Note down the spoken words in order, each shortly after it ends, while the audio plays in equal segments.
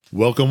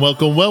Welcome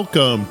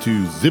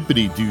to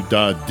Zippity Doo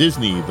Dah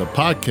Disney, the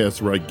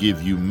podcast where I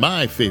give you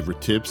my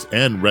favorite tips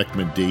and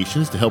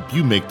recommendations to help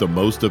you make the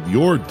most of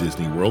your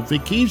Disney World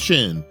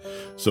vacation.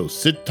 So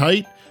sit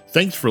tight,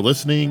 thanks for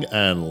listening,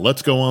 and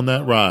let's go on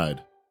that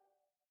ride.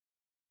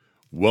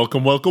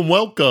 Welcome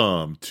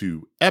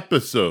to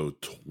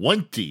episode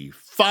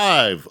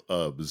 25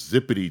 of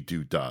Zippity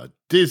Doo Dah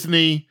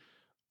Disney.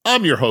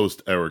 I'm your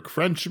host, Eric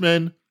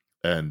Frenchman,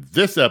 and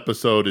this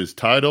episode is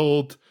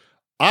titled,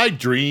 I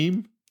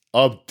Dream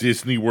of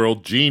Disney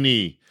World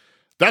Genie.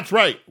 That's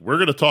right, we're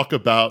going to talk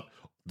about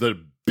the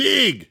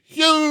big,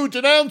 huge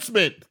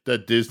announcement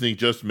that Disney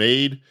just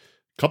made a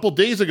couple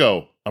days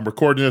ago. I'm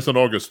recording this on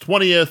August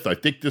 20th. I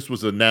think this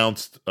was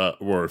announced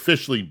or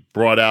officially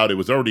brought out. It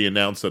was already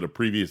announced at a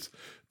previous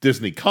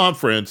Disney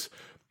conference,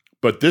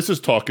 but this is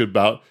talking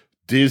about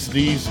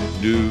Disney's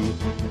new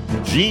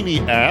Genie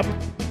app,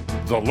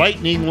 the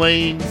Lightning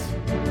Lanes,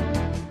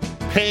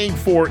 paying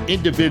for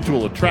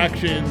individual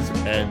attractions,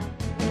 and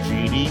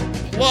Genie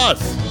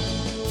Plus.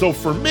 So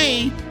for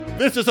me,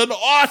 this is an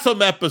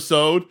awesome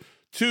episode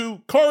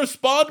to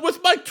correspond with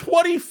my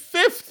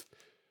 25th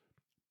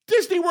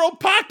Disney World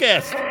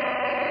podcast.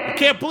 I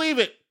can't believe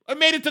it. I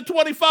made it to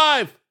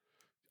 25.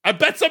 I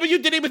bet some of you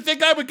didn't even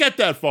think I would get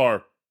that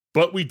far,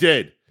 but we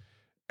did.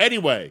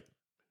 Anyway,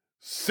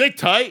 sit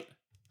tight.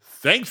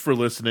 Thanks for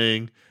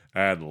listening,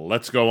 and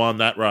let's go on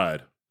that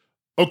ride.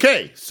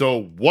 Okay,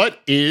 so what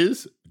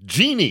is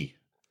Genie?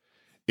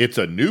 It's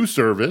a new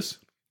service.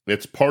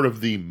 It's part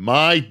of the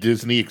My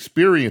Disney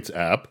Experience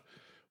app,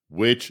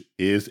 which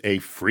is a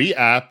free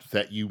app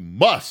that you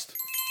must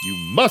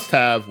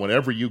have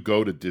whenever you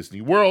go to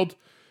Disney World.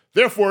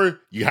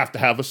 Therefore, you have to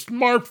have a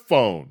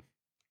smartphone.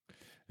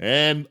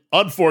 And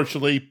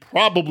unfortunately,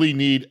 probably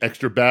need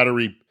extra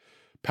battery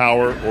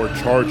power or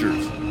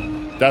chargers.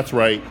 That's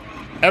right.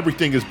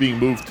 Everything is being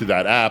moved to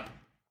that app.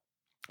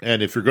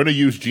 And if you're going to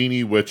use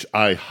Genie, which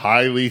I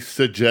highly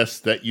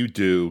suggest that you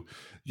do,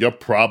 you're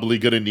probably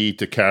going to need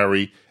to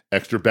carry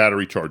extra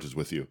battery charges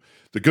with you.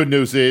 The good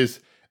news is,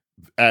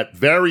 at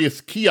various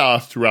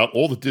kiosks throughout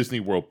all the Disney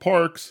World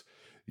parks,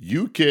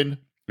 you can,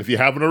 if you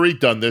haven't already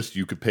done this,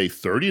 you could pay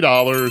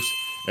 $30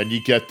 and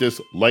you get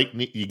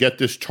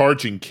this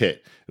charging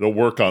kit. It'll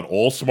work on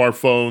all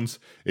smartphones.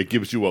 It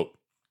gives you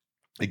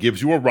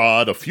a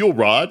rod, a fuel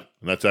rod,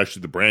 and that's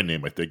actually the brand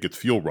name, I think. It's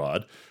Fuel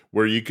Rod,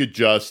 where you could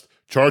just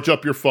charge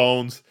up your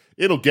phones.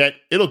 It'll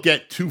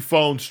get two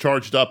phones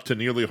charged up to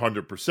nearly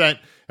 100%,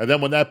 and then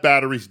when that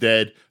battery's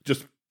dead,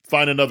 just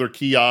find another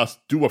kiosk,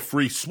 do a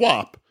free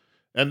swap,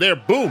 and there,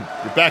 boom,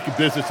 you're back in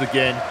business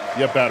again.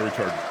 You have battery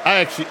chargers. I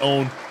actually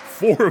own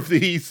 4 of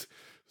these,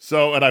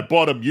 and I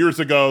bought them years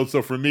ago,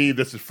 so for me,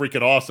 this is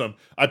freaking awesome.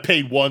 I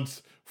paid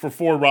once for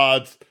 4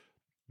 rods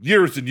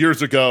years and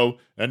years ago,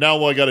 and now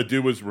all I got to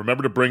do is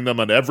remember to bring them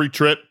on every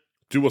trip,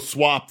 do a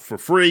swap for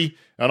free,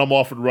 and I'm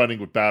off and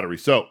running with battery.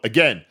 So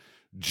again,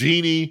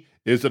 Genie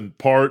is a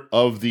part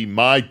of the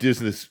My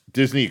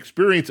Disney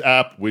Experience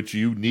app, which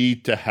you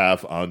need to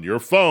have on your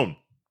phone.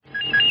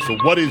 So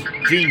what is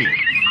Genie?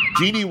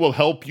 Genie will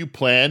help you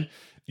plan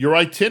your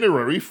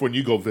itinerary for when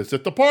you go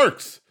visit the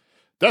parks.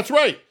 That's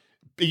right.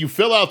 You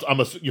fill out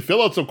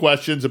some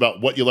questions about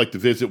what you like to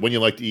visit, when you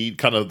like to eat,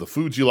 kind of the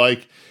foods you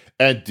like,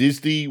 and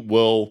Disney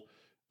will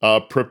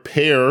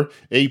prepare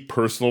a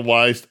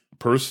personalized,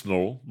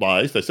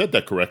 I said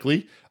that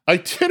correctly,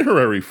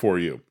 itinerary for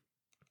you.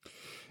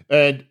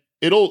 And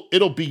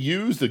it'll be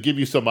used to give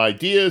you some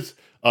ideas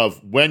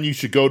of when you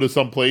should go to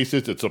some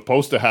places. It's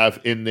supposed to have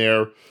in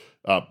there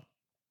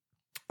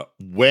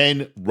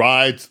when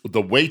rides,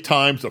 the wait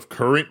times of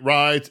current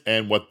rides,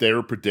 and what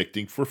they're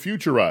predicting for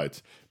future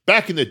rides.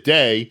 Back in the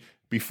day,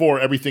 before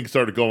everything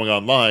started going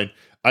online,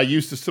 I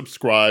used to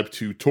subscribe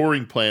to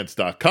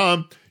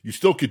touringplans.com. You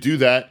still could do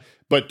that,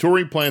 but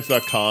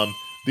touringplans.com,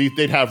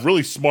 they'd have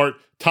really smart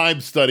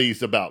time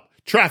studies about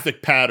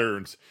traffic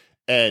patterns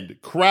and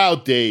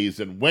crowd days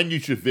and when you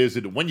should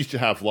visit and when you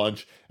should have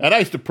lunch. And I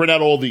used to print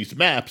out all these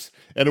maps,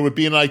 and it would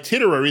be an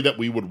itinerary that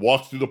we would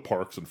walk through the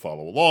parks and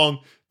follow along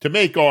to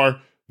make our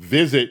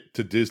visit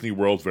to Disney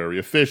World very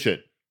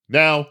efficient.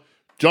 Now,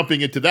 jumping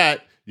into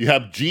that, you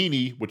have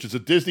Genie, which is a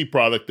Disney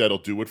product that'll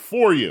do it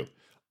for you.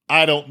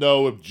 I don't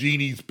know if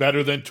Genie's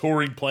better than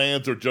touring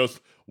plans or just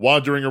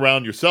wandering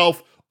around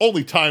yourself.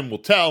 Only time will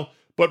tell,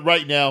 but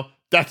right now,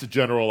 that's a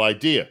general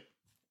idea.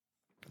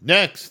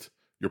 Next,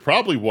 you're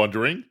probably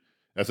wondering,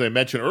 as I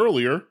mentioned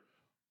earlier,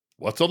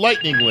 what's a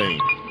lightning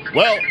lane?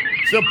 Well,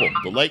 simple.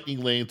 The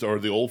lightning lanes are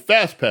the old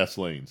Fast Pass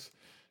lanes.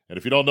 And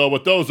if you don't know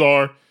what those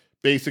are,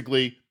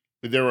 basically,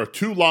 there are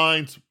 2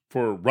 lines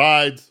for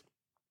rides,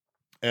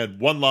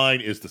 and 1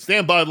 line is the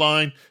standby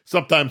line.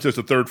 Sometimes there's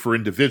a third for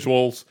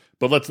individuals,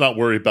 but let's not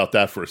worry about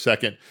that for a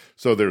second.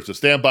 So there's a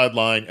standby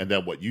line, and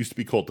then what used to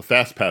be called the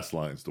Fast Pass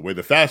lines. The way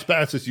the Fast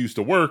Passes used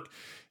to work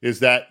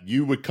is that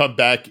you would come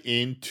back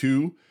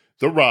into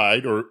the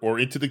ride or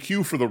into the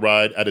queue for the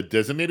ride at a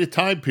designated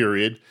time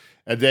period,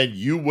 and then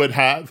you would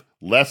have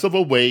less of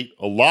a wait,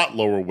 a lot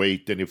lower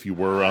wait than if you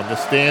were on the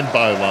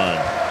standby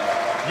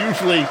line.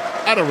 Usually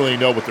I don't really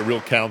know what the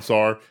real counts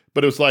are,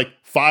 but it was like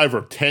 5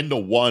 or 10 to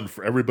 1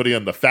 for everybody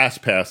on the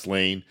fast pass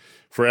lane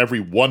for every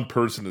one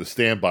person in the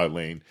standby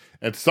lane.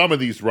 And some of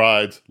these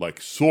rides,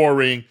 like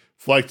Soaring,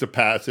 Flights of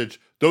Passage,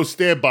 those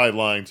standby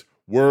lines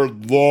were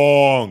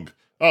long.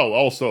 Oh,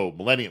 also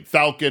Millennium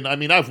Falcon. I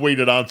mean, I've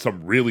waited on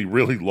some really,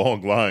 really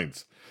long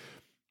lines.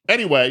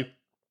 Anyway,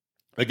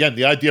 again,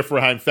 the idea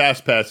behind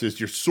FastPass is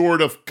you're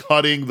sort of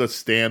cutting the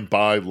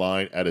standby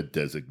line at a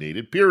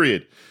designated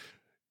period.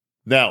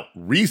 Now,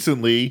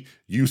 recently,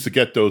 you used to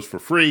get those for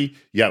free.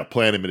 You had to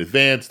plan them in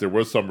advance. There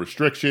were some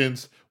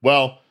restrictions.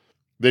 Well,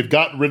 they've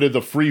gotten rid of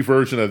the free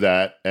version of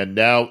that, and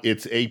now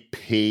it's a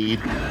paid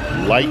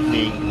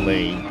Lightning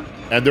Lane,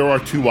 and there are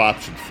 2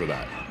 options for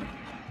that.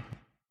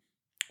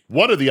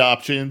 One of the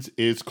options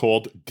is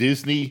called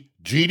Disney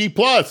Genie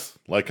Plus,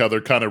 like how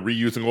they're kind of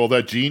reusing all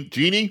that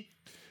Genie.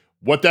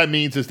 What that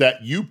means is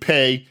that you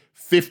pay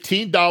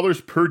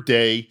 $15 per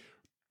day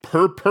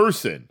per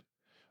person.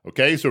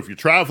 Okay, so if you're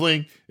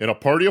traveling in a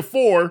party of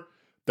 4,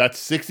 that's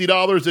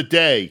 $60 a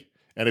day.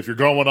 And if you're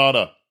going on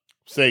a,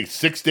 say,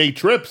 6-day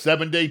trip,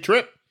 7-day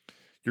trip,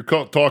 you're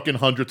talking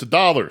hundreds of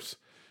dollars.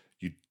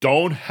 You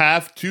don't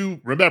have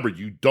to, remember,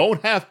 you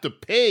don't have to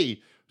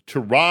pay to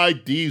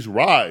ride these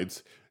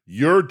rides.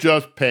 You're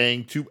just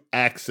paying to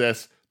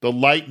access the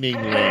Lightning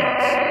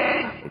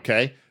lanes.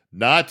 Okay?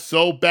 Not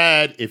so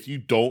bad if you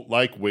don't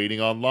like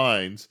waiting on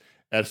lines,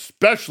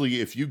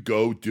 especially if you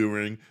go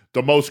during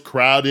the most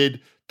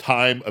crowded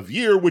time of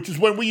year, which is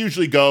when we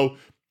usually go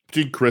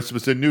between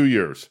Christmas and New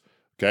Year's.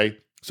 Okay?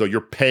 So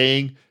you're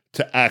paying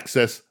to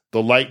access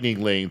the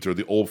Lightning lanes or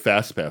the old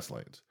FastPass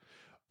lanes.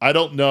 I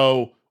don't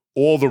know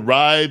all the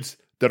rides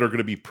that are going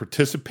to be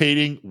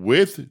participating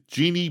with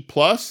Genie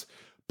Plus,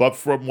 but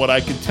from what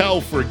I can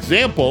tell, for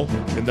example,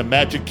 in the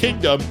Magic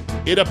Kingdom,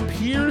 it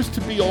appears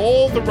to be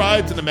all the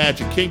rides in the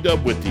Magic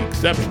Kingdom with the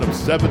exception of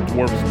Seven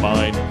Dwarfs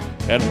Mine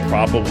and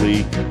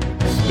probably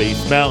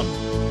Space Mountain.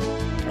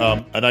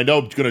 And I know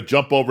I'm going to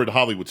jump over to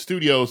Hollywood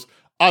Studios.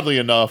 Oddly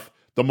enough,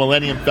 the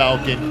Millennium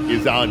Falcon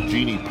is on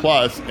Genie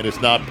Plus and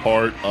is not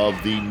part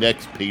of the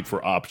next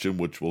paid-for option,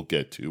 which we'll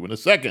get to in a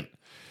second.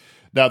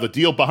 Now, the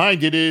deal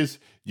behind it is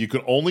you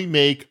can only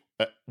make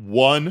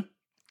one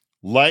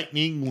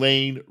Lightning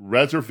Lane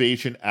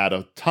reservation at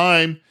a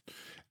time,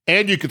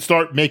 and you can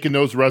start making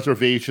those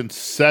reservations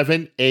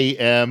 7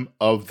 a.m.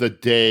 of the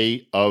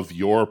day of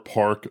your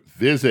park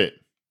visit.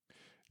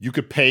 You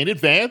could pay in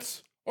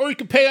advance, or you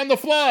can pay on the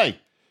fly.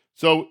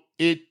 So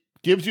it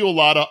gives you a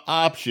lot of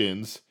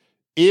options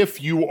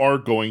if you are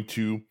going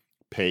to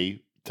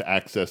pay to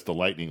access the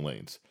Lightning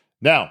lanes.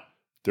 Now,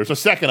 there's a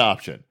second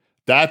option.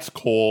 That's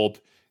called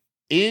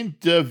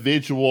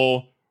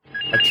individual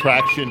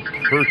attraction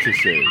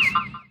purchases.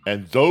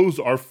 And those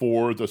are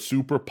for the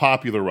super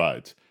popular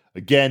rides.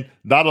 Again,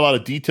 not a lot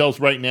of details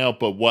right now,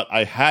 but what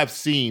I have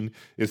seen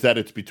is that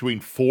it's between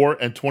 $4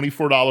 and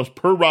 $24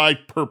 per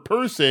ride per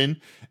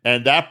person.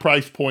 And that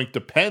price point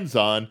depends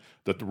on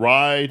the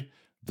ride,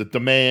 the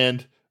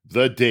demand,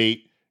 the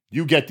date.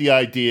 You get the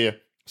idea.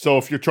 So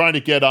if you're trying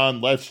to get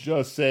on, let's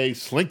just say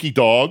Slinky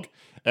Dog,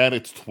 and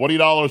it's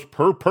 $20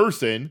 per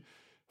person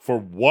for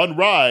one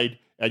ride,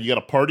 and you got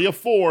a party of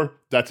 4,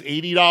 that's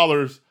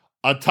 $80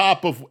 on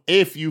top of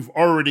if you've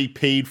already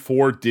paid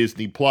for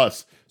Disney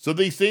Plus. So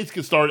these things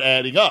can start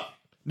adding up.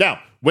 Now,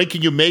 when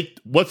can you make,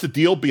 what's the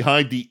deal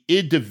behind the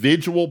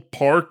individual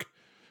park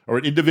or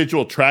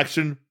individual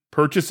attraction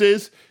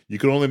purchases? You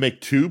can only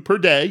make 2 per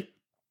day.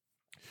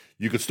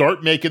 You can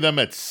start making them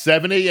at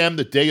 7 a.m.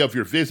 the day of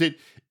your visit.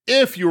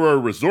 If you're a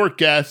resort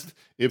guest,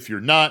 if you're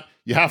not,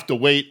 you have to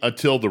wait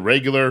until the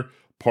regular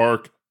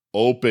park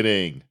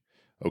opening.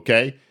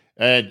 Okay?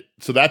 And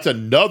so that's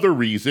another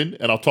reason,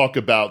 and I'll talk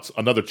about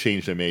another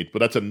change they made, but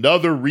that's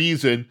another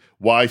reason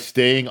why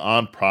staying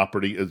on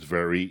property is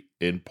very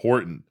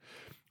important.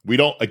 We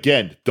don't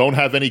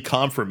have any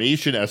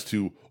confirmation as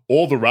to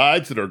all the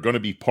rides that are going to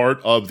be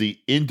part of the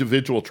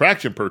individual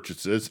attraction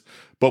purchases,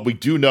 but we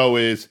do know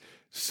is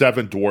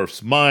Seven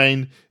Dwarfs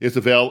Mine is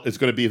going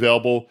to be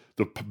available,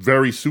 the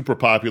very super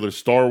popular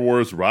Star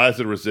Wars Rise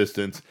of the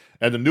Resistance,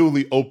 and the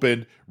newly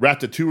opened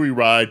Ratatouille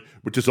ride,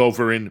 which is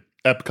over in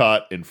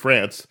Epcot in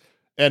France.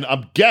 And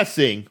I'm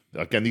guessing,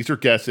 again, these are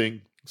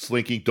guessing,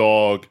 Slinky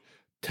Dog,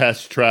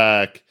 Test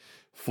Track,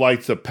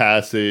 Flights of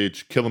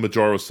Passage,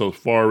 Kilimanjaro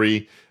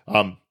Safari,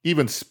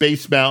 even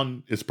Space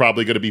Mountain is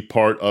probably going to be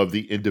part of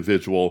the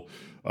individual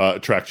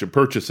attraction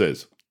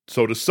purchases.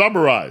 So to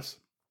summarize,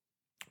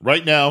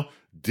 right now,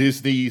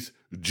 Disney's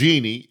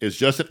Genie is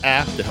just an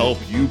app to help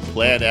you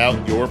plan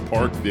out your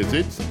park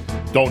visits.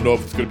 Don't know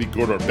if it's going to be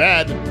good or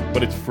bad,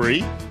 but it's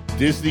free.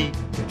 Disney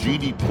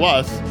Genie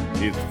Plus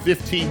is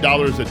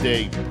 $15 a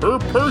day per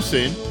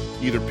person,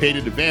 either paid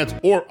in advance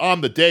or on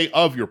the day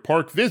of your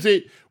park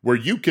visit, where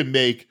you can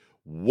make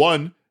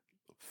one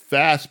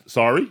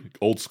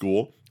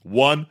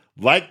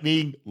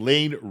Lightning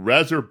Lane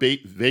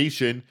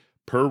reservation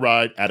per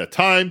ride at a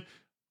time.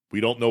 We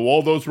don't know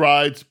all those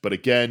rides, but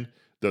again,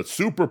 the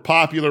super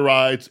popular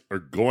rides are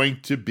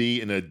going to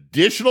be an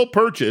additional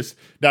purchase.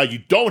 Now, you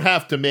don't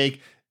have to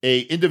make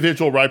a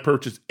individual ride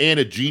purchase and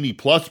a Genie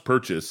Plus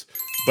purchase.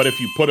 But if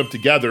you put them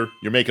together,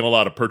 you're making a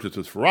lot of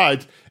purchases for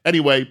rides.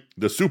 Anyway,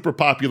 the super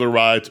popular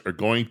rides are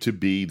going to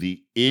be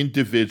the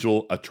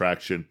individual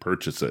attraction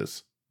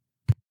purchases.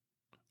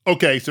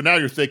 Okay, so now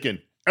you're thinking,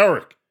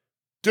 Eric,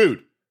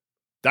 dude,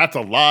 that's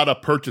a lot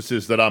of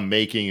purchases that I'm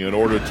making in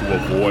order to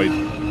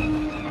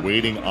avoid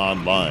waiting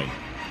online.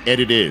 And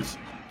it is.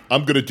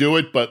 I'm going to do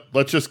it, but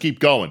let's just keep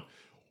going.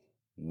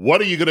 What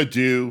are you going to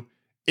do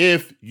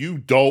if you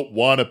don't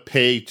want to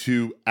pay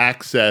to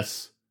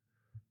access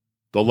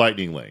the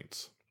Lightning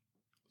lanes?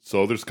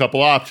 So there's a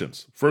couple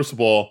options. First of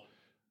all,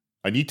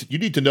 you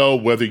need to know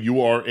whether you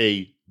are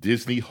a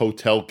Disney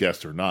hotel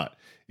guest or not.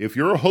 If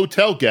you're a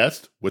hotel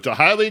guest, which I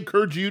highly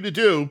encourage you to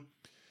do,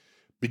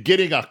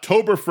 beginning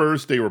October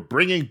 1st, they were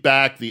bringing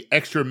back the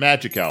extra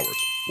magic hours.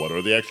 What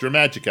are the extra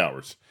magic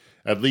hours?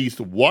 At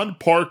least one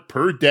park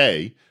per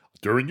day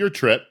during your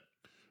trip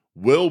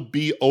will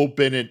be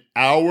open an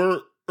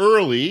hour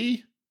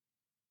early.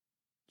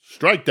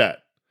 Strike that.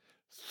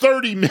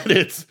 30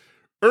 minutes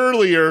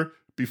earlier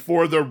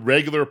before the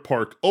regular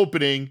park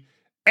opening.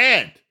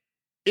 And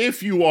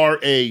if you are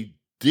a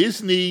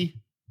Disney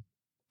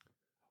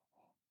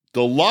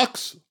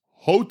Deluxe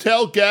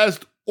hotel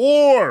guest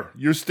or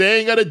you're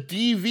staying at a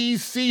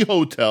DVC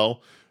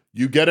hotel,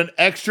 you get an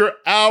extra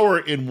hour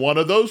in one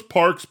of those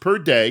parks per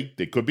day.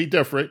 They could be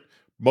different.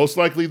 Most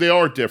likely they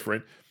are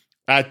different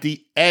at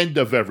the end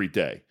of every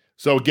day.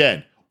 So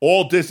again,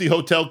 all Disney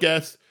hotel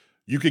guests,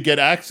 you could get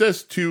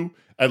access to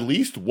at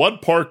least one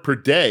park per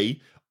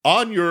day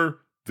on your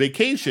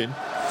vacation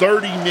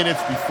 30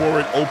 minutes before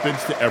it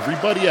opens to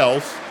everybody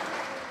else.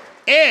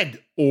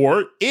 And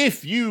or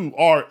if you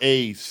are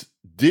a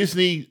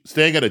Disney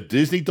staying at a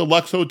Disney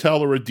Deluxe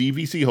hotel or a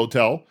DVC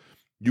hotel,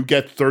 you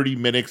get 30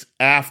 minutes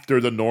after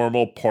the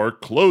normal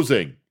park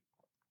closing.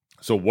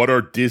 So what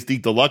are Disney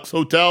Deluxe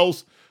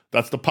hotels?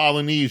 That's the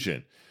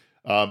Polynesian.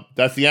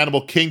 That's the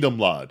Animal Kingdom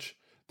Lodge.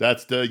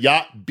 That's the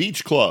Yacht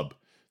Beach Club.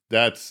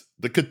 That's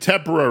the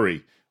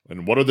Contemporary.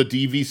 And what are the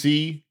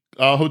DVC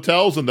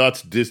hotels? And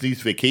that's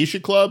Disney's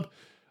Vacation Club.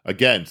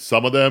 Again,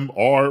 some of them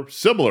are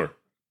similar.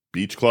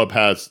 Beach Club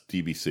has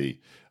DVC.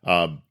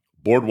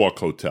 Boardwalk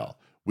Hotel.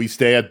 We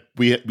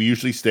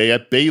usually stay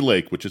at Bay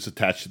Lake, which is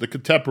attached to the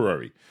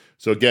Contemporary.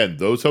 So again,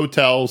 those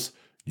hotels,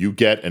 you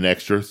get an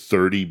extra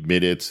 30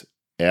 minutes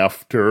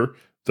after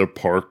the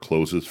park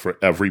closes for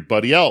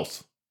everybody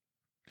else.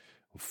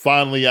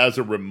 Finally, as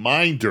a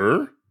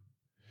reminder,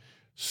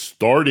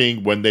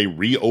 starting when they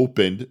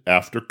reopened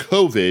after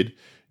COVID,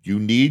 you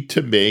need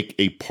to make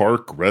a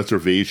park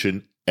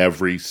reservation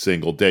every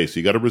single day. So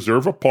you got to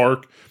reserve a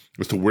park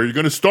as to where you're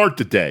going to start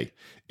the day.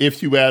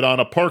 If you add on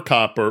a park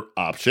hopper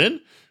option,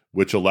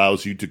 which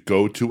allows you to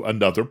go to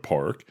another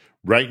park,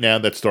 right now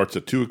that starts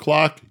at 2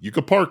 o'clock, you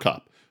can park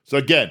hop. So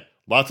again,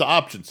 lots of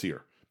options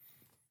here.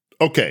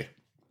 Okay,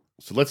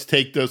 so let's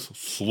take this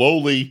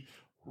slowly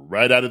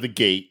right out of the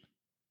gate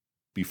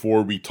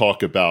before we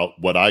talk about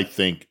what I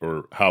think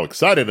or how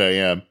excited I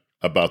am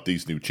about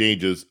these new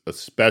changes,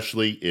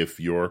 especially if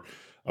you're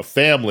a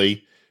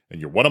family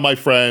and you're one of my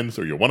friends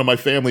or you're one of my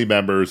family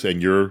members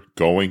and you're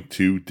going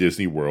to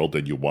Disney World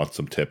and you want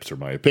some tips or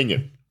my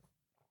opinion.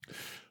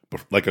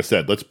 But like I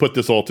said, let's put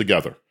this all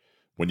together.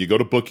 When you go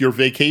to book your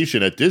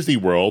vacation at Disney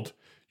World,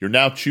 you're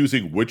now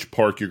choosing which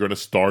park you're going to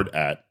start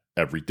at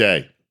every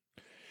day.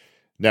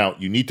 Now,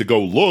 you need to go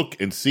look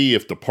and see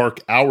if the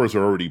park hours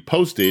are already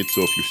posted.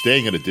 So if you're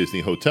staying at a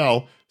Disney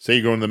hotel, say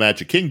you're going to the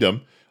Magic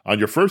Kingdom, on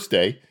your first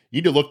day, you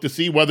need to look to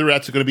see whether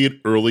that's going to be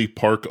an early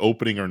park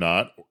opening or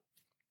not.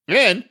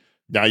 And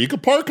now you can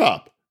park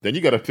hop. Then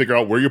you got to figure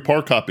out where you're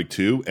park hopping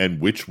to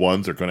and which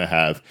ones are going to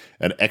have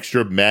an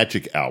extra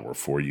magic hour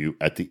for you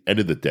at the end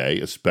of the day,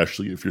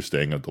 especially if you're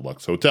staying at a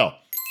deluxe hotel.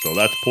 So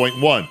that's point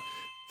one.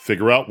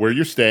 Figure out where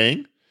you're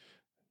staying.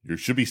 You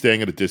should be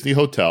staying at a Disney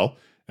hotel.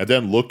 And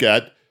then look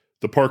at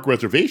the park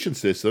reservation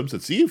systems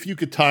and see if you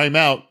could time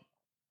out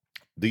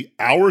the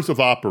hours of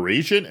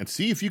operation and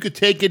see if you could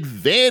take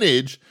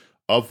advantage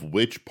of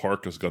which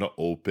park is going to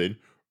open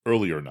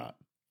early or not.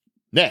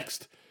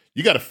 Next,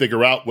 you got to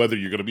figure out whether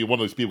you're going to be one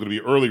of those people going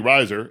to be early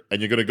riser and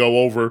you're going to go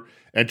over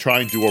and try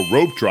and do a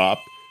rope drop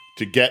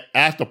to get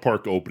at the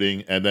park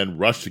opening and then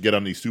rush to get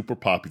on these super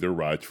popular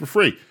rides for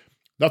free.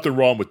 Nothing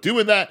wrong with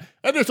doing that,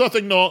 and there's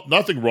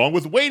nothing wrong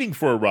with waiting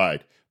for a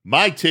ride.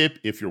 My tip,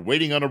 if you're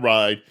waiting on a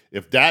ride,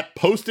 if that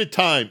posted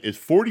time is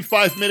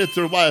 45 minutes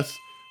or less,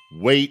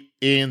 wait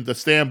in the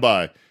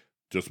standby.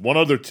 Just one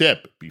other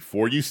tip,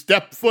 before you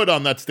step foot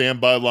on that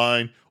standby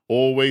line,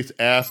 always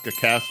ask a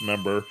cast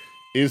member,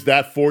 is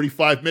that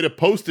 45-minute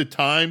posted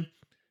time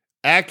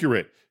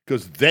accurate?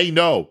 Because they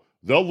know.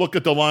 They'll look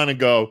at the line and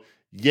go,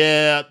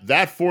 yeah,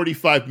 that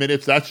 45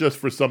 minutes, that's just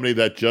for somebody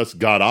that just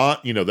got on,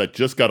 that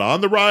just got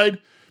on the ride.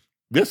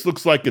 This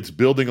looks like it's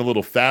building a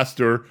little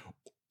faster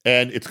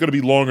and it's going to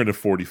be longer than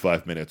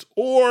 45 minutes.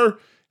 Or,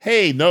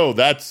 hey, no,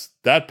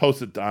 that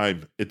posted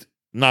time, it's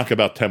knock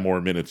about 10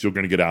 more minutes. You're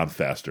going to get on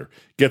faster.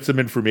 Get some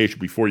information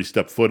before you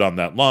step foot on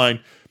that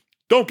line.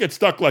 Don't get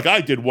stuck like I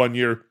did one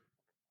year.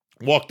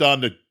 Walked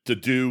on to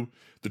do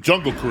The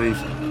Jungle Cruise,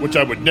 which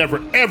I would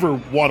never, ever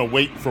want to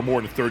wait for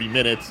more than 30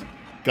 minutes,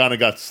 kind of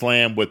got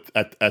slammed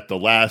at the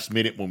last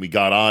minute when we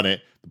got on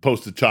it. The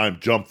posted time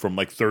jumped from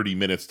like 30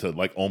 minutes to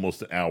like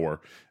almost an hour.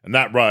 And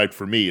that ride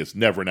for me is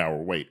never an hour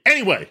wait.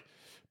 Anyway,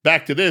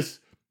 back to this.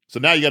 So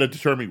now you got to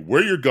determine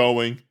where you're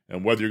going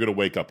and whether you're going to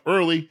wake up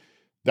early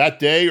that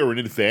day or in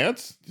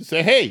advance. You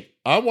say, hey,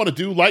 I want to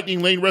do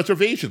Lightning Lane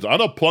reservations. I'm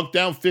going to plunk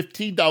down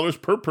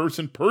 $15 per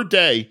person per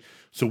day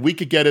so we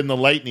could get in the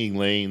Lightning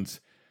Lanes.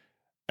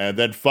 And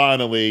then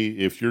finally,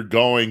 if you're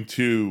going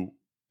to,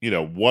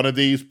 one of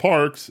these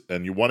parks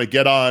and you want to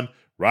get on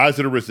Rise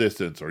of the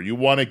Resistance or you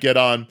want to get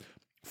on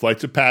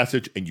Flights of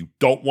Passage and you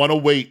don't want to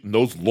wait in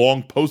those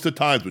long posted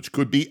times, which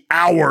could be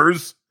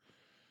hours,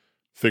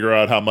 figure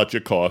out how much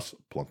it costs,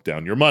 plunk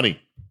down your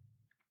money.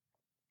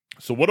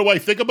 So what do I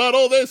think about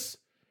all this?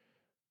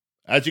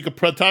 As you can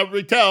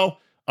probably tell,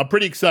 I'm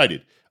pretty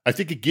excited. I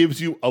think it gives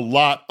you a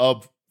lot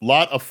of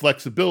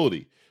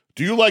flexibility.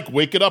 Do you like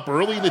waking up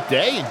early in the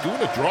day and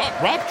doing a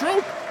drop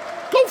stroke?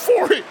 Go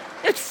for it.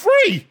 It's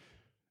free.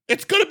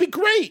 It's going to be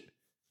great.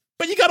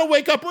 But you got to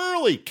wake up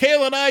early.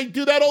 Kayla and I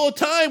do that all the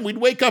time. We'd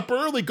wake up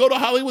early, go to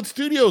Hollywood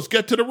Studios,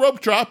 get to the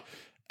rope drop,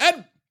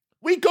 and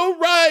we go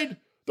ride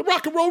the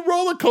Rock and Roll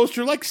roller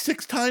coaster like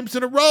 6 times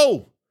in a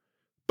row.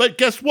 But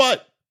guess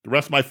what? The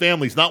rest of my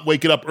family's not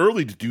waking up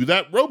early to do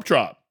that rope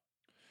drop.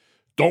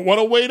 Don't want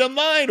to wait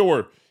online,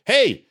 or,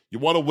 hey, you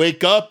want to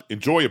wake up,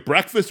 enjoy a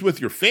breakfast with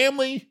your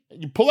family,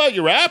 and you pull out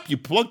your app, you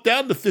plunk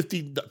down the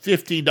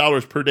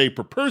 $15 per day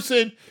per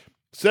person,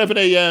 7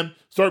 a.m.,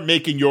 start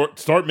making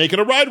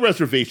a ride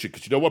reservation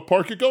because you know what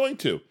park you're going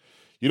to.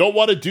 You don't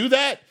want to do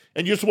that,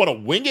 and you just want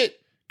to wing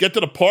it, get to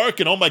the park,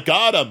 and oh my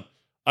God,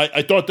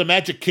 I thought the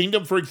Magic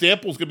Kingdom, for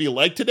example, was going to be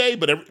like today,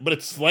 but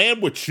it's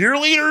slammed with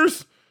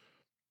cheerleaders,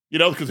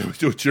 because they was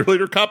doing a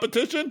cheerleader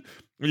competition,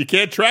 and you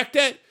can't track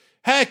that.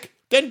 Heck,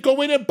 then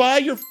go in and buy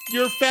your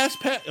fast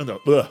pass.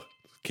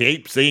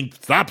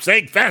 Stop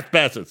saying fast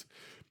passes.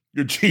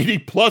 Your Genie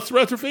Plus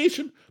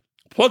reservation.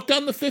 Plug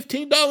down the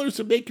 $15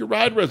 to make your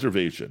ride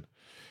reservation.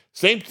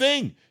 Same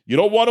thing. You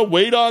don't want to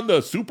wait on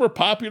the super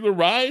popular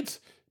rides.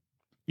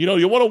 You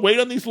want to wait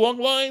on these long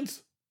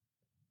lines.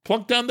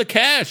 Plunk down the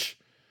cash.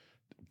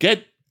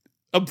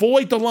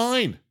 Avoid the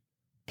line.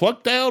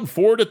 Plunk down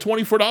 $4 to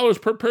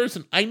 $24 per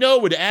person. I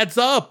know it adds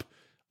up.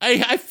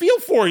 I feel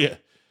for you.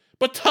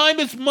 But time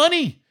is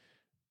money.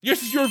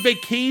 This is your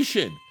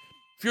vacation.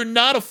 If you're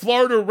not a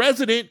Florida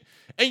resident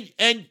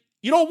and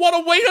you don't want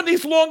to wait on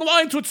these long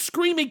lines with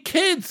screaming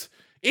kids,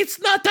 it's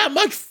not that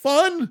much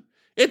fun.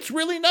 It's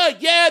really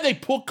not. Yeah, they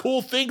put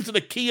cool things in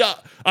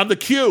on the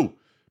queue.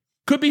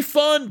 Could be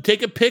fun,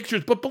 taking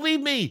pictures. But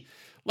believe me,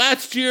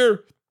 last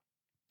year,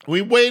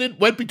 we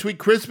went between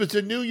Christmas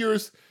and New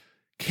Year's.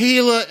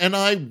 Kayla and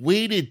I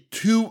waited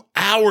 2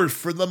 hours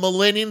for the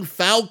Millennium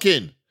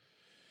Falcon.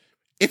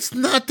 It's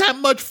not that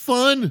much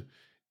fun.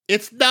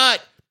 It's not.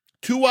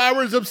 2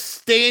 hours of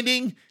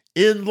standing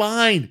in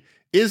line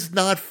is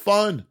not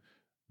fun.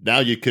 Now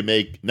you can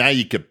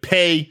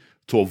pay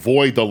to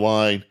avoid the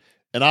line,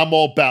 and I'm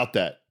all about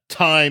that.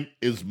 Time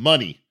is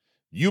money.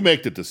 You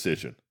make the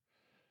decision.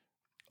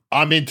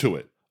 I'm into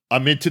it.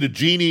 I'm into the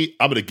Genie.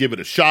 I'm going to give it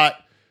a shot.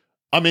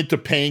 I'm into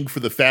paying for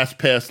the fast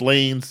pass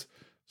lanes.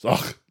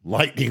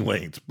 Lightning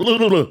lanes.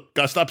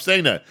 Gotta stop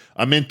saying that.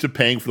 I'm into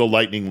paying for the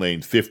Lightning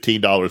lanes.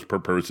 $15 per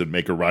person.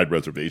 Make a ride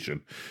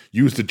reservation.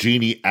 Use the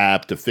Genie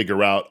app to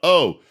figure out,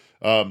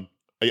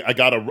 I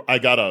got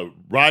a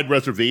ride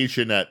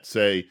reservation at,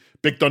 say,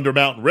 Big Thunder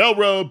Mountain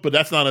Railroad, but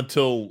that's not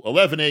until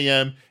 11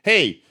 a.m.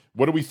 Hey,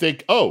 what do we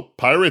think? Oh,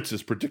 Pirates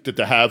is predicted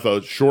to have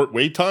a short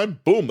wait time.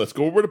 Boom, let's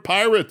go over to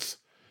Pirates.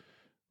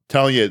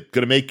 Telling you, it's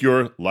going to make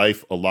your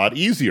life a lot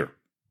easier.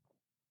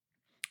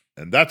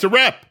 And that's a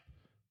wrap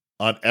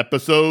on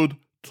episode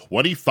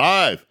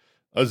 25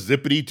 of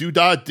Zippity Doo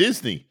Dah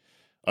Disney.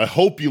 I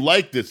hope you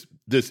like this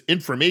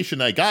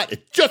information I got.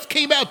 It just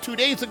came out 2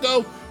 days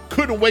ago.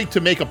 Couldn't wait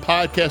to make a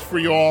podcast for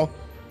you all.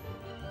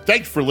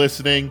 Thanks for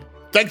listening.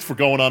 Thanks for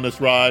going on this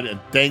ride. And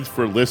thanks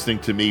for listening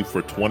to me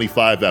for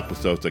 25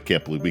 episodes. I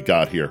can't believe we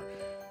got here.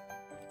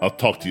 I'll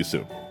talk to you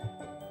soon.